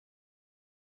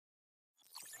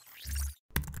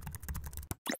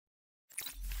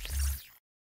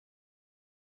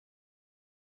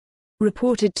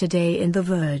reported today in The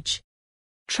Verge.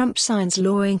 Trump signs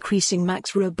law increasing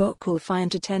max robocall fine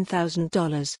to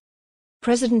 $10,000.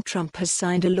 President Trump has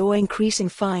signed a law increasing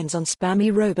fines on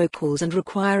spammy robocalls and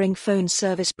requiring phone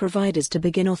service providers to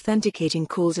begin authenticating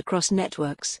calls across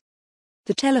networks.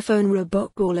 The Telephone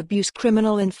Robocall Abuse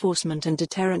Criminal Enforcement and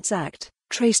Deterrence Act,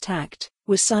 Traced Act,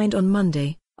 was signed on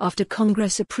Monday, after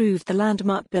Congress approved the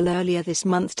landmark bill earlier this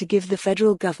month to give the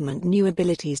federal government new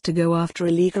abilities to go after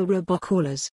illegal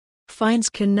robocallers. Fines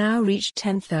can now reach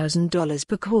 $10,000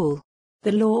 per call.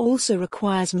 The law also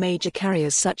requires major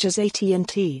carriers such as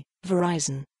AT&T,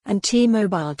 Verizon, and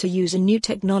T-Mobile to use a new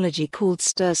technology called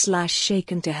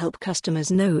stir/shaken to help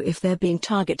customers know if they're being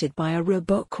targeted by a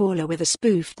robocaller with a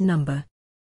spoofed number.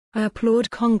 I applaud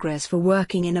Congress for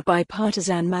working in a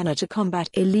bipartisan manner to combat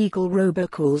illegal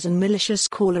robocalls and malicious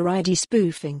caller ID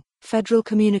spoofing, Federal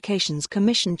Communications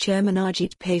Commission Chairman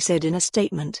Ajit Pai said in a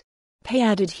statement. Pai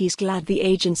added he's glad the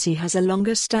agency has a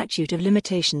longer statute of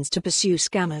limitations to pursue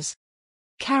scammers.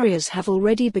 Carriers have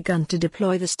already begun to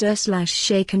deploy the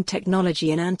stir/shaken technology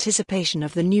in anticipation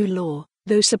of the new law,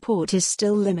 though support is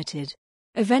still limited.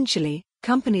 Eventually,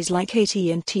 companies like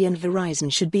AT&T and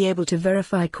Verizon should be able to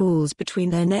verify calls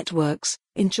between their networks,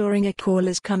 ensuring a call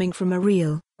is coming from a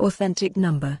real, authentic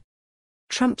number.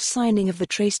 Trump's signing of the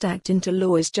Traced Act into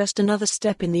law is just another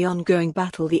step in the ongoing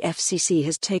battle the FCC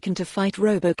has taken to fight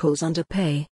robocalls under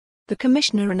Pai. The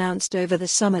commissioner announced over the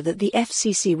summer that the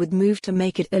FCC would move to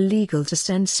make it illegal to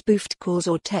send spoofed calls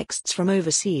or texts from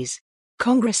overseas.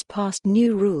 Congress passed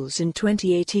new rules in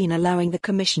 2018 allowing the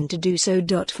commission to do so.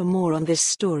 For more on this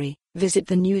story, visit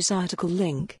the news article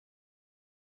link.